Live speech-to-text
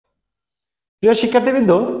প্রিয়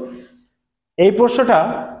শিক্ষার্থীবৃন্দ, এই প্রশ্নটা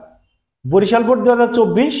বরিশাল বোর্ড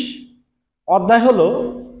 2024 অধ্যায় হলো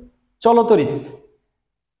চলতরিৎ।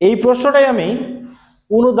 এই প্রশ্নটাই আমি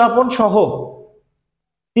অনুধাবন সহ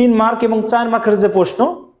 3 মার্ক এবং 4 মার্কের যে প্রশ্ন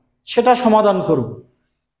সেটা সমাধান করব।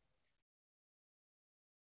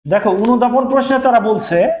 দেখো, অনুধাবন প্রশ্নে তারা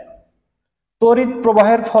বলছে তড়িৎ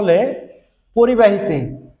প্রবাহের ফলে পরিবাহীতে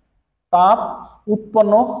তাপ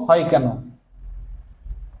উৎপন্ন হয় কেন।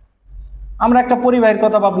 আমরা একটা পরিবাহীর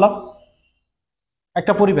কথা ভাবলাম,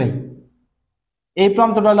 একটা পরিবাহী, এই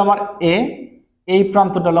প্রান্তটা হলো আমার এ, এই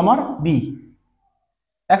প্রান্তটা হলো আমার বি।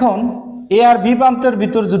 এখন এ আর বি প্রান্তের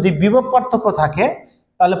ভিতর যদি বিভব পার্থক্য থাকে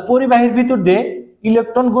তাহলে পরিবাহীর ভিতর দিয়ে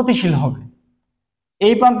ইলেকট্রন গতিশীল হবে।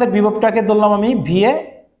 এই প্রান্তের বিভবটাকে ধরলাম আমি ভিএ,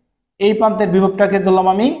 এই প্রান্তের বিভবটাকে ধরলাম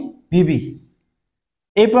আমি ভিবি,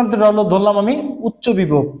 এই প্রান্তটা হলো ধরলাম আমি উচ্চ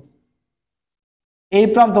বিভব, এই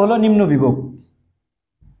প্রান্ত হলো নিম্ন বিভব।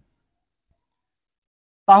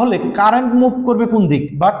 তাহলে কারেন্ট মুভ করবে কোন দিক,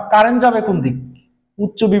 বা কারেন্ট যাবে কোন দিক?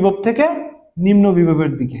 উচ্চ বিভব থেকে নিম্ন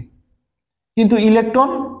বিভবের দিকে। কিন্তু ইলেকট্রন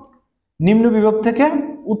নিম্ন বিভব থেকে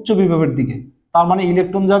উচ্চ বিভবের দিকে, তার মানে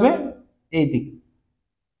ইলেকট্রন যাবে এই দিক।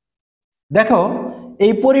 দেখো,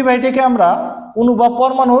 এই পরিবাহীটিকে আমরা অণু বা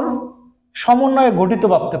পরমাণুর সমন্বয়ে গঠিত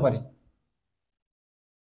ভাবতে পারি।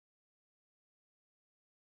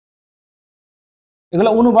 এগুলো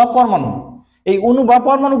অণু বা পরমাণু। এই অণু বা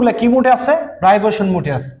পরমাণুগুলা কি মোটে আছে? ভাইব্রেশন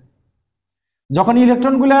মোটে আছে। যখন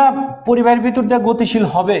ইলেকট্রনগুলা পরিবাহীর ভিতর দিয়ে গতিশীল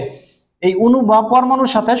হবে, এই অণু বা পরমাণুর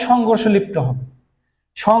সাথে সংঘর্ষ লিপ্ত হবে।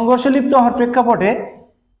 সংঘর্ষ লিপ্ত হওয়ার প্রেক্ষাপটে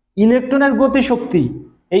ইলেকট্রনের গতিশক্তি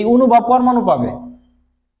এই অণু বা পরমাণু পাবে।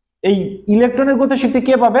 এই ইলেকট্রনের গতিশক্তি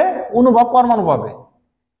কে পাবে? অণু বা পরমাণু পাবে।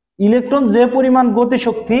 ইলেকট্রন যে পরিমাণ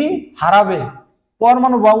গতিশক্তি হারাবে,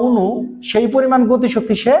 পরমাণু বা অণু সেই পরিমাণ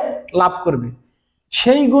গতিশক্তি সে লাভ করবে।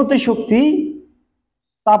 সেই গতিশক্তি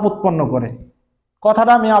তাপ উৎপন্ন করে।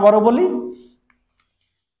 কথাটা আমি আবারও বলি,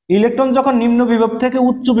 ইলেকট্রন যখন নিম্ন বিভব থেকে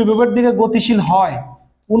উচ্চ বিভবের দিকে গতিশীল হয়,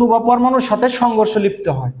 অণু বা পরমাণুর সাথে সংঘর্ষ লিপ্ত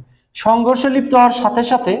হয়। সংঘর্ষ লিপ্ত হওয়ার সাথে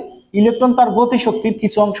সাথে ইলেকট্রন তার গতিশক্তির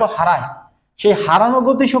কিছু অংশ হারায়। সেই হারানো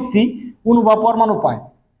গতিশক্তি অণু বা পরমাণু পায়।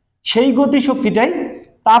 সেই গতিশক্তিটাই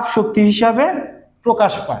তাপ শক্তি হিসাবে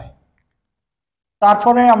প্রকাশ পায়।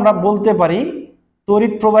 তারপরে আমরা বলতে পারি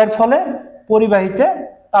তড়িৎ প্রবাহের ফলে পরিবাহীতে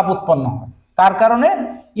তাপ উৎপন্ন হয়। কার কারণে?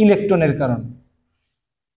 ইলেকট্রনের কারণে।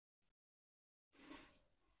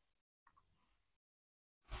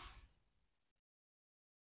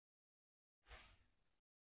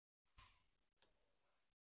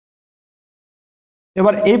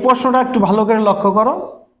 এবার এই প্রশ্নটা একটু ভালো করে লক্ষ্য করো।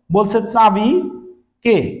 বলছে চাবি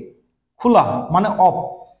কে খোলা, মানে অফ,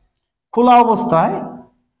 খোলা অবস্থায়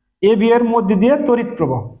এ বি এর মধ্যে দিয়ে তড়িৎ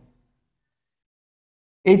প্রবাহ।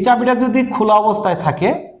 এই চাবিটা যদি খোলা অবস্থায় থাকে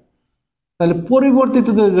তাহলে পরিবর্তিত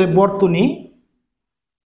যে বর্তনী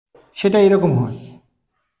সেটা এরকম হয়।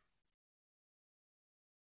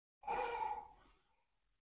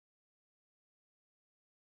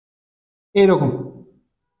 এইরকম,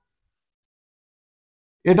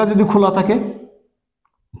 এটা যদি খোলা থাকে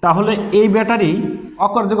তাহলে এই ব্যাটারি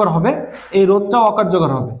অকার্যকর হবে, এই রোধটাও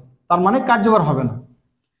অকার্যকর হবে, তার মানে কার্যকর হবে না।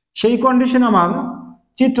 সেই কন্ডিশন আমার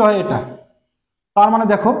চিত্র হয় এটা। তার মানে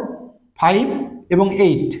দেখো 5 এবং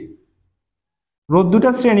 8, রোধ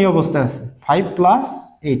দুটা শ্রেণী অবস্থায় আছে। 5 +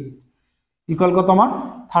 8 ইকুয়াল কত আমার?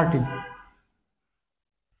 13।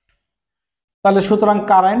 তাহলে সুতরাং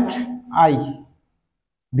current I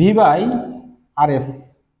V by R S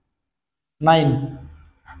 9,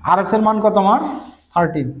 R S এর মান কত আমার?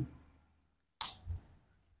 13।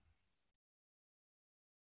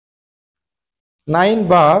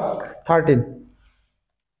 9/13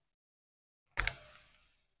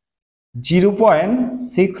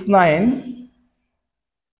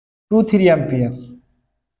 0.6923 অ্যাম্পিয়ার।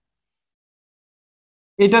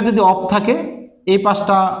 এটা যদি অফ থাকে এই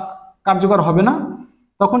পাঁচটা কার্যকর হবে না,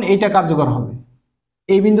 তখন এইটা কার্যকর হবে।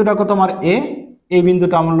 এই বিন্দুটা কত আমার? এ, এই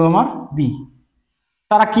বিন্দুটা হলো আমার বি।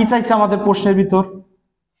 তারা কি চাইছে আমাদের প্রশ্নের ভিতর?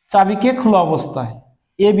 চাবিকে খোলা অবস্থায়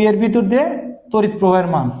এ বি এর ভিতর দিয়ে তড়িৎ প্রবাহের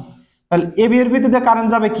মান। তাহলে এ বি এর ভিতর দিয়ে কারেন্ট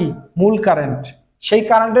যাবে কি? মূল কারেন্ট। সেই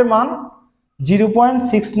কারেন্টের মান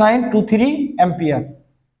 0.6923 অ্যাম্পিয়ার।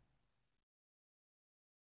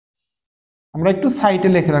 আমরা একটু সাইটে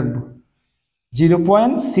লিখে রাখবো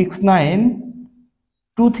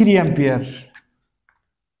 0.6923 অ্যাম্পিয়ার।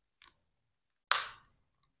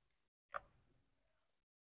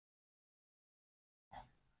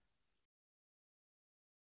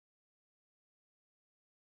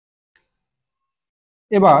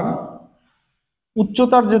 এবার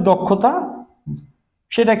উচ্চতার যে দক্ষতা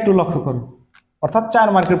সেটা একটু লক্ষ্য করো, অর্থাৎ 4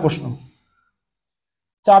 মার্কের প্রশ্ন।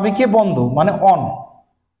 চাবিকে বন্ধ মানে অন,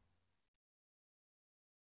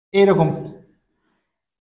 এইরকম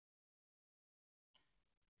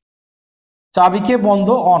চাবিকে বন্ধ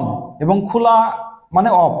অন এবং খোলা মানে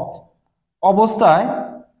অফ অবস্থায়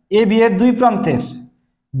এ বি এর দুই প্রান্তের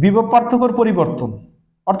বিভব পার্থক্যর পরিবর্তন,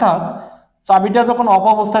 অর্থাৎ চাবিটা যখন অফ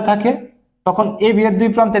অবস্থায় থাকে তখন এ বি এর দুই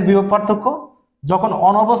প্রান্তের বিভব পার্থক্য, যখন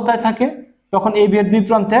অন অবস্থায় থাকে তখন এ বি এর দুই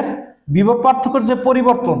প্রান্তের বিভব পার্থক্যের যে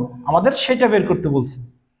পরিবর্তন আমাদের সেটা বের করতে বলছে।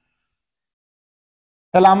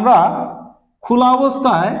 তাহলে আমরা খোলা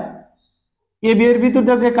অবস্থায় এ বি এর ভিতর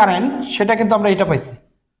যে কারেন্ট সেটা কিন্তু আমরা এটা পাইছি।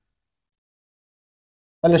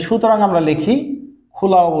 তাহলে সুতরাং আমরা লিখি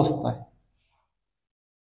খোলা অবস্থায়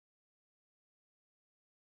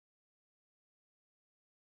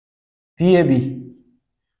ভিএবি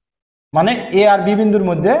মানে এ আর বি বিন্দুর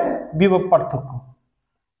মধ্যে বিভব পার্থক্য,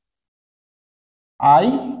 আই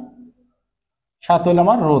সাথে হলো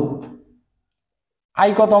আমার রোধ, আই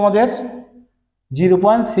কত আমাদের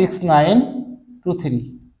 0.6923,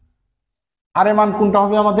 আর এর মান কোনটা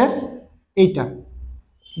হবে আমাদের এইটা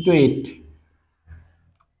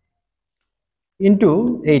ইন্টু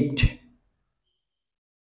 8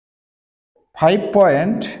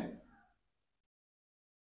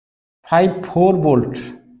 5.54 ভোল্ট।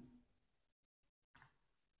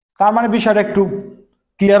 তার মানে বিষয়টা একটু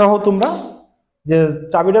ক্লিয়ার হও তোমরা, যে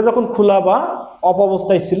চাবিটা যখন খোলা বা অফ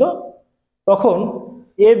অবস্থায় ছিল তখন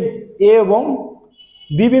এ এবং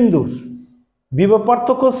বি বিন্দুর বিভব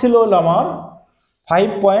পার্থক্য ছিল হলো আমার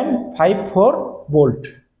 5.54 ভোল্ট।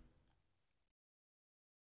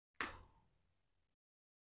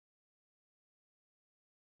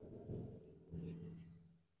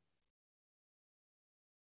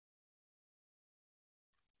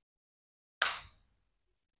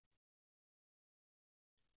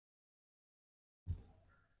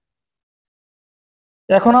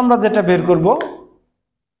 এখন আমরা যেটা বের করব,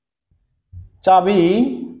 চাবি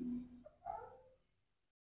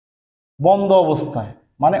বন্ধ অবস্থায়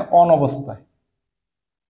মানে অন অবস্থায়,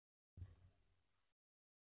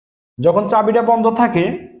 যখন চাবিটা বন্ধ থাকে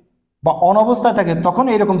বা অন অবস্থায় থাকে তখন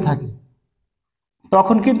এরকম থাকে,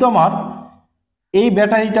 তখন কিন্তু আমার এই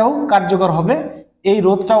ব্যাটারিটাও কার্যকর হবে, এই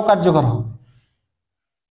রোধটাও কার্যকর হবে।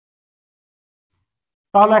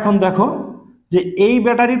 তাহলে এখন দেখো যে এই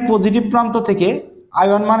ব্যাটারির পজিটিভ প্রান্ত থেকে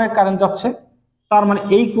আয়ন মানের কারেন্ট যাচ্ছে, তার মানে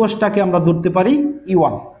এই কোষটাকে আমরা ধরতে পারি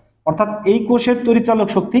E1, অর্থাৎ এই কোষের তড়িৎচালক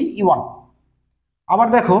শক্তি E1। আবার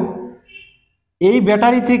দেখো এই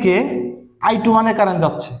ব্যাটারি থেকে I2 মানের কারেন্ট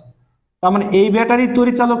যাচ্ছে, তার মানে এই ব্যাটারির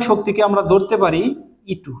তড়িৎচালক শক্তিকে আমরা ধরতে পারি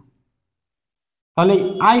E2। তাহলে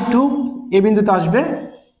I2 এ বিন্দুতে আসবে,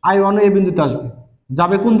 I1 এ বিন্দুতে আসবে,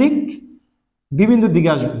 যাবে কোন দিক? বি বিন্দুর দিকে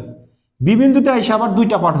আসবে। বি বিন্দুতে এসে আবার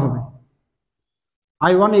দুইটা পার্ট হবে,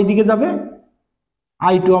 I1 এই দিকে যাবে,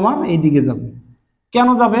 I2 আমার এই দিকে যাবে। কেন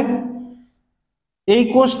যাবে? এই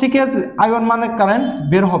কোষ থেকে I1 মানের কারেন্ট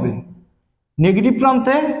বের হবে, নেগেটিভ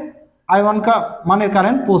প্রান্তে I1 মানের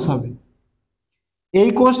কারেন্ট পৌঁছাবে। এই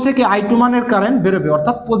কোষ থেকে I2 মানের কারেন্ট বেরোবে,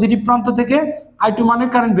 অর্থাৎ পজিটিভ প্রান্ত থেকে I2 মানের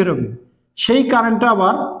কারেন্ট বেরোবে, সেই কারেন্টটা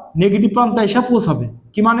আবার নেগেটিভ প্রান্তে এসে পৌঁছাবে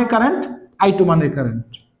কি মানের কারেন্ট? I2 মানের কারেন্ট।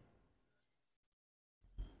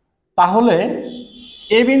 তাহলে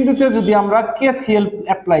এই বিন্দুতে যদি আমরা কেসিএল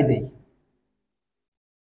অ্যাপ্লাই দেই,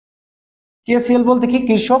 কেসিএল বলতে কি?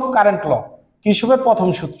 কিরশফ কারেন্ট ল, কিরশফের প্রথম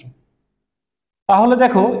সূত্র। তাহলে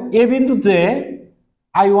দেখো এ বিন্দুতে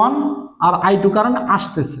I1 আর I2 কারেন্ট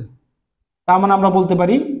আসতেছে, তার মানে আমরা বলতে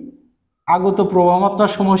পারি আগত প্রবাহ মাত্রা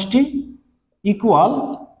সমষ্টি ইকুয়াল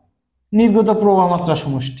নির্গত প্রবাহ মাত্রা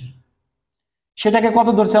সমষ্টি। সেটাকে কত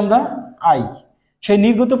ধরছি আমরা? I। সেই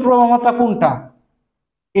নির্গত প্রবাহ মাত্রা কোনটা?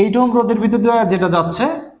 8 ওহম রোধের ভিতর দিয়ে যেটা যাচ্ছে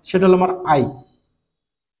সেটা হলো আমার I,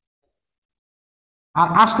 আর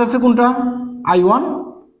আসতেছে কোনটা? I1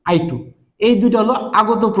 I2, এই দুইটা হলো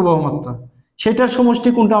আগত প্রবাহ মাত্রা, সেটার সমষ্টি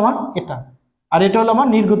কোনটা আমার? এটা। আর এটা হলো আমার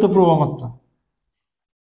নির্গত প্রবাহ মাত্রা।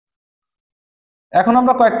 এখন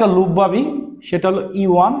আমরা কয়েকটা লুপ ভাবি, সেটা হলো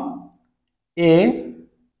E1 A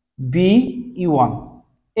B E1,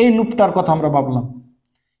 এই লুপটার কথা আমরা ভাবলাম।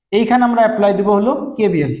 এইখানে আমরা অ্যাপ্লাই দেব হলো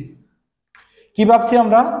কেবিএল। কি ভাবছি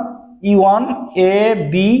আমরা? E1 A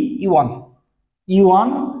B E1, E1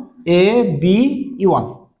 A B E1,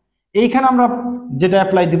 এইখানে আমরা যেটা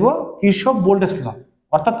অ্যাপ্লাই দিব কিরশফ ভোল্টেজ ল,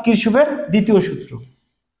 অর্থাৎ কিরশফের দ্বিতীয় সূত্র।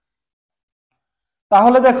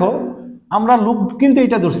 তাহলে দেখো আমরা লুপ কিন্তু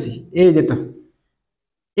এটা ধরছি, এই যেটা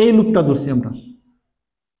এই লুপটা ধরছি আমরা,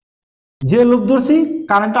 যে লুপ ধরছি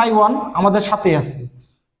কারেন্ট I1 আমাদের সাথে আছে।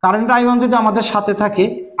 কারেন্ট I1 যদি আমাদের সাথে থাকে,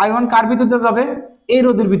 I1 কার ভিতরে যাবে? এই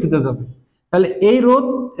রোধের ভিতরে যাবে। তাহলে এই রোধ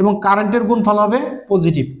এবং কারেন্টের গুণফল হবে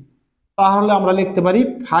পজিটিভ, তাহলে আমরা লিখতে পারি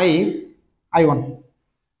 5I1।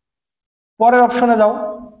 পরের অপশনে যাও,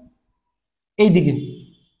 এই দিকে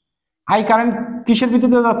আই কারেন্ট কিসের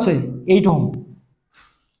ভিত্তিতে যাচ্ছে? 8 ওহম।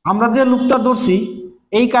 আমরা যে লুপটা ধরছি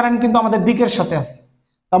এই কারেন্ট কিন্তু আমাদের দিকের সাথে আছে,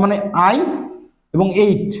 তার মানে আই এবং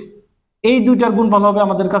 8 এই দুইটার গুণফল হবে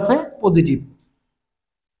আমাদের কাছে পজিটিভ।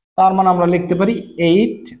 তার মানে আমরা লিখতে পারি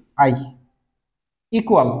 8i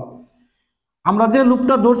ইকুয়াল, আমরা যে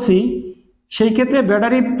লুপটা ধরছি সেই ক্ষেত্রে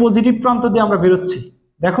ব্যাটারির পজিটিভ প্রান্ত দিয়ে আমরা বেরোচ্ছি।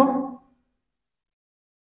 দেখো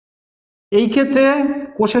এই ক্ষেত্রে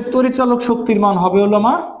কোষের তড়িৎচালক শক্তির মান হবে হলো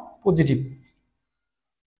আমার positive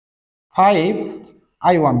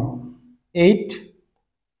 5i1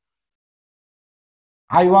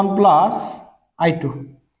 8i1 plus i2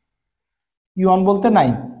 i1 বলতে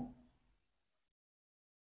 9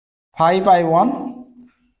 5i1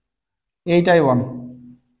 8i1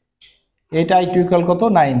 8i2 ইকুয়াল কত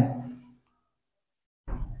 9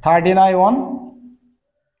 13i1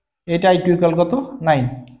 8i2 ইকুয়াল কত 9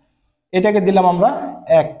 এটাকে দিলাম আমরা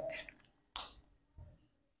 1।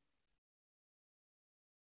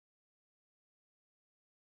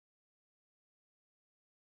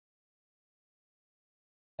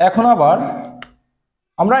 এখন আবার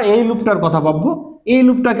আমরা এই লুপটার কথা ভাববো, এই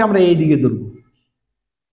লুপটাকে আমরা এই দিকে ধরবো।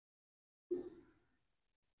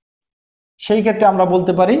 সেই ক্ষেত্রে আমরা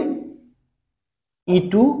বলতে পারি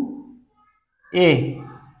E2 A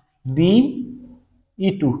B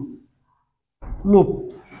E2 loop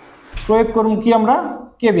প্রয়োগ করুন কি আমরা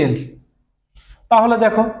কেবিএল। তাহলে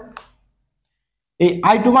দেখো এই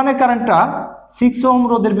I2 মানে কারেন্টটা 6 ওহম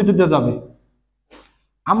রোধের বিদ্যুতে যাবে।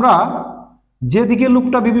 আমরা যেদিকে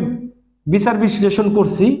লুপটা বিচার বিশ্লেষণ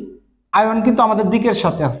করছি I1 কিন্তু আমাদের দিকের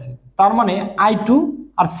সাথে আছে, তার মানে I2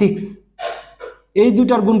 আর 6 এই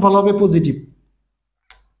দুইটার গুণফল হবে পজিটিভ।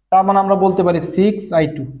 তার মানে আমরা বলতে পারি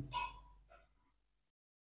 6i2।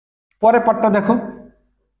 পরের পার্টটা দেখো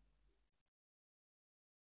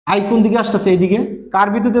আই কোন দিকে আসতেছে? এইদিকে। কার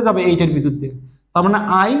বিদ্যুতে যাবে? 8 এর বিদ্যুতে। তার মানে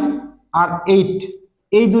আই আর 8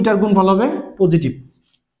 এই দুইটার গুণফল হবে পজিটিভ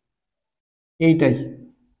 8i।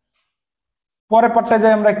 পরের পার্টটায়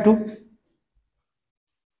যাই আমরা একটু।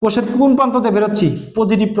 কোষের কোন প্রান্ত দিয়ে বেরোচ্ছি?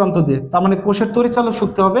 পজিটিভ প্রান্ত দিয়ে, তার মানে কোষের তড়িৎচালক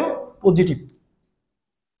শক্তি হবে positive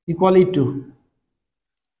equal to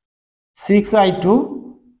 6i2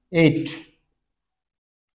 8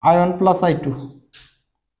 i1 plus i2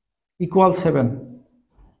 equal 7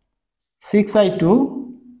 6i2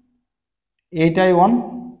 8i1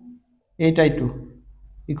 8i2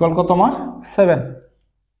 equal কত আমার 7।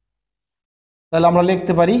 তাহলে আমরা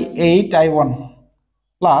লিখতে পারি 8i1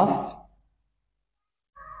 প্লাস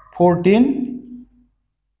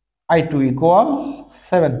 14i2 ইকুয়াল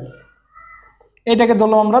 7। এটাকে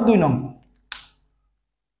ধরলাম আমরা 2 নং।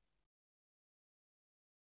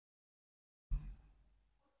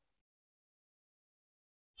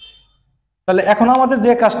 তাহলে এখন আমাদের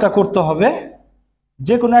যে কাজটা করতে হবে,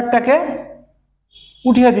 যে কোনো একটাকে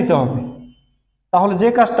উঠিয়ে দিতে হবে। তাহলে যে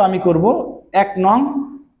কাজটা আমি করব 1 নং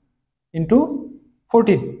ইন্টু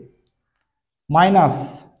 14 মাইনাস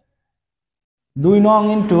 2 নং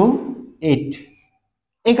ইন্টু 8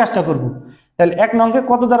 এই কাজটা করব। তাহলে 1 নংকে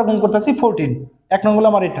কত দ্বারা গুণ করতেছি? 14। 1 নং হলো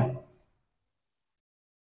আমার এটা।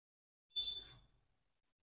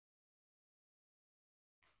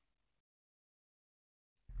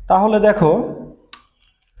 তাহলে দেখো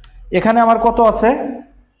এখানে আমার কত আছে?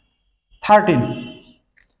 13।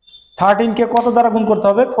 13 কে কত দ্বারা গুণ করতে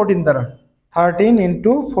হবে? 14 দ্বারা। 13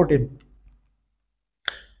 ইন্টু 14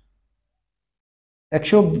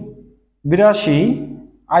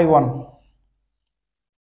 182i1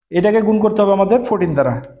 এটাকে গুণ করতে হবে আমাদের 14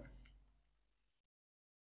 দ্বারা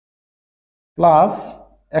প্লাস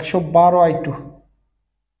 112i2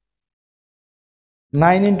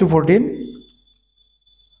 9 ইন্টু 14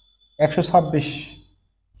 126।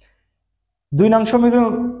 2 নং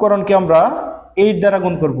সমীকরণকে আমরা 8 দ্বারা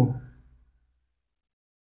গুণ করব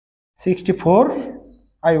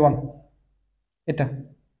 64i1 এটা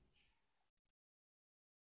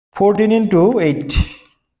 14 ইন্টু 8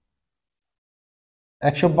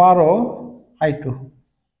 112i2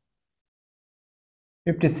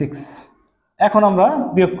 56। এখন আমরা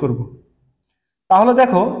বিয়োগ করব। তাহলে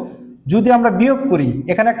দেখো যদি আমরা বিয়োগ করি,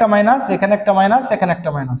 এখানে একটা মাইনাস, এখানে একটা মাইনাস, এখানে একটা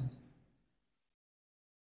মাইনাস,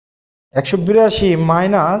 182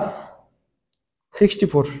 মাইনাস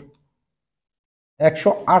 64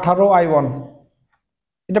 118i1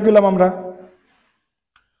 এটা পেলাম আমরা।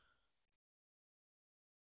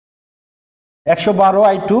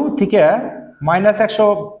 112i2 থেকে মাইনাস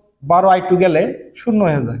 112i2 গেলে শূন্য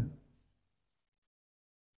হয়ে যায়।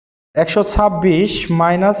 126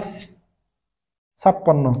 মাইনাস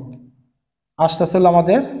 56 আসতেছে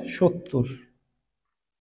আমাদের 70।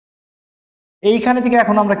 এইখানে থেকে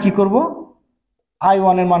এখন আমরা কি করব?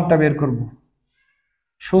 i1 এর মানটা বের করব।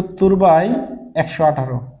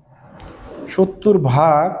 70/118,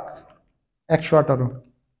 70/118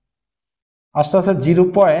 আস্তে আস্তে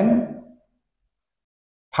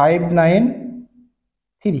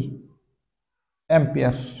 0.593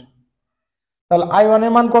 অ্যাম্পিয়ার। তাহলে I1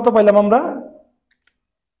 এর মান কত পাইলাম আমরা?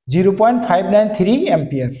 0.593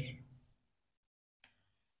 অ্যাম্পিয়ার।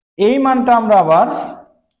 এই মানটা আমরা আবার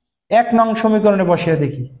 1 নং সমীকরণে বসিয়ে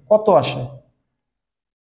দেখি কত আসে।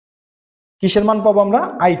 কিসের মান পাবো আমরা?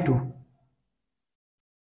 I2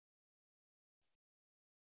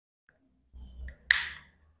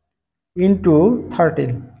 ইন্টু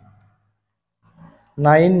 13,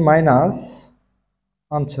 9 মাইনাস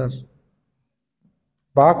আনসার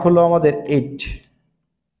ভাগ হলো আমাদের 8,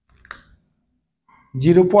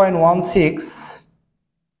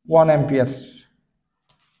 0.161 অ্যাম্পিয়ার।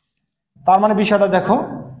 তার মানে বিষয়টা দেখো,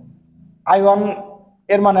 I1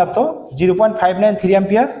 এর মান এত 0.593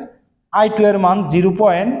 অ্যাম্পিয়ার, I2 এর মান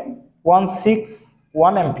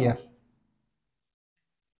 0.161 অ্যাম্পিয়ার।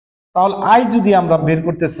 তাহলে I যদি আমরা বের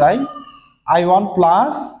করতে চাই, I1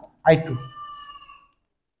 plus I2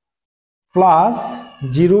 plus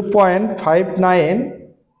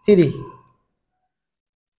 0.593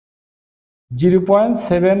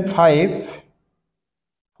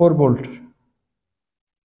 0.754 volt.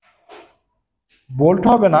 Volt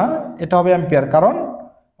হবে না, এটা হবে অ্যাম্পিয়ার, কারণ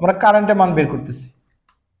আমরা কারেন্টের মান বের করতেছি।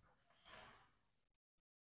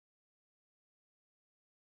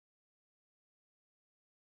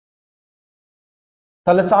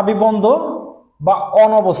 তাহলে চাবি বন্ধ বা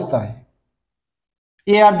অন অবস্থায়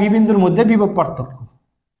এ আর বি বিন্দুর মধ্যে বিভব পার্থক্য,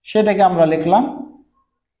 সেটাকে আমরা লিখলাম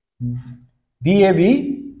বিএবি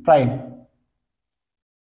প্রাইম।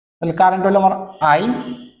 তাহলে কারেন্ট হলো আমার I,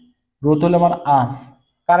 রোধ হলো আমার R।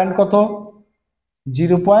 কারেন্ট কত?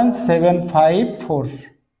 0.754,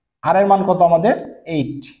 আর এর মান কত আমাদের?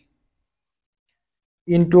 8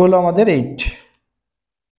 ইন্টু হলো আমাদের 8,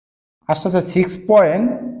 আস্তে আস্তে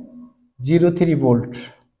 6.03 ভোল্ট।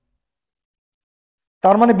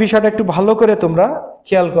 তার মানে বিষয়টা একটু ভালো করে তোমরা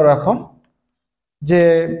খেয়াল করো এখন, যে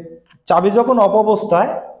চাবি যখন অফ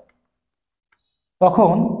অবস্থায়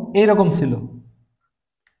তখন এইরকম ছিল,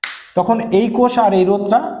 তখন এই কোষ আর এই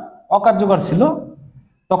রোধটা অকার্যকর ছিল,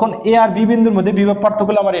 তখন এ আর বি বিন্দুর মধ্যে বিভব পার্থক্য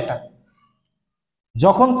হলো আমার এটা।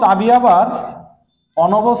 যখন চাবি আবার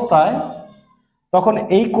অনবস্থায় তখন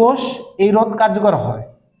এই কোষ এই রোধ কার্যকর হয়,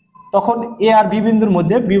 তখন এ আর বি বিন্দুর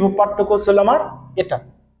মধ্যে বিভব পার্থক্য ছিল আমার এটা।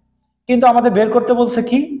 কিন্তু আমাদের বের করতে বলছে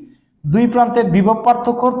কি, দুই প্রান্তের বিভব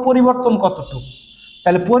পার্থক্যর পরিবর্তন কতটুকু।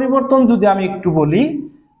 তাহলে পরিবর্তন যদি আমি একটু বলি,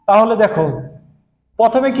 তাহলে দেখো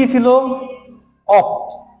প্রথমে কি ছিল? অফ,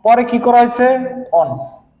 পরে কি করা হয়েছে? অন।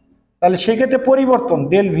 তাহলে সেক্ষেত্রে পরিবর্তন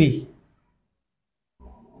del V,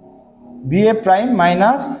 BA prime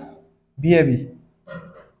minus বিএবি,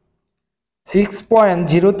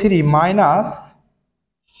 6.03 minus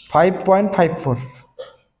 5.54,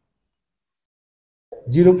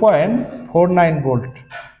 0.49 volt.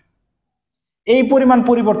 এই পরিমাণ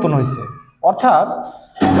পরিবর্তন হয়েছে। অর্থাৎ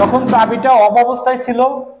যখন চাবিটা অফ অবস্থায় ছিল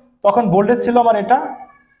তখন ভোল্টেজ ছিল আমার এটা,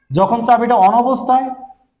 যখন চাবিটা অন অবস্থায়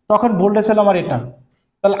তখন ভোল্টেজ ছিল আমার এটা।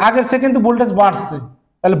 তাহলে আগের চেয়ে কিন্তু ভোল্টেজ বাড়ছে।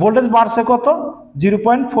 তাহলে ভোল্টেজ বাড়ছে কত?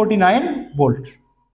 0.49 ভোল্ট।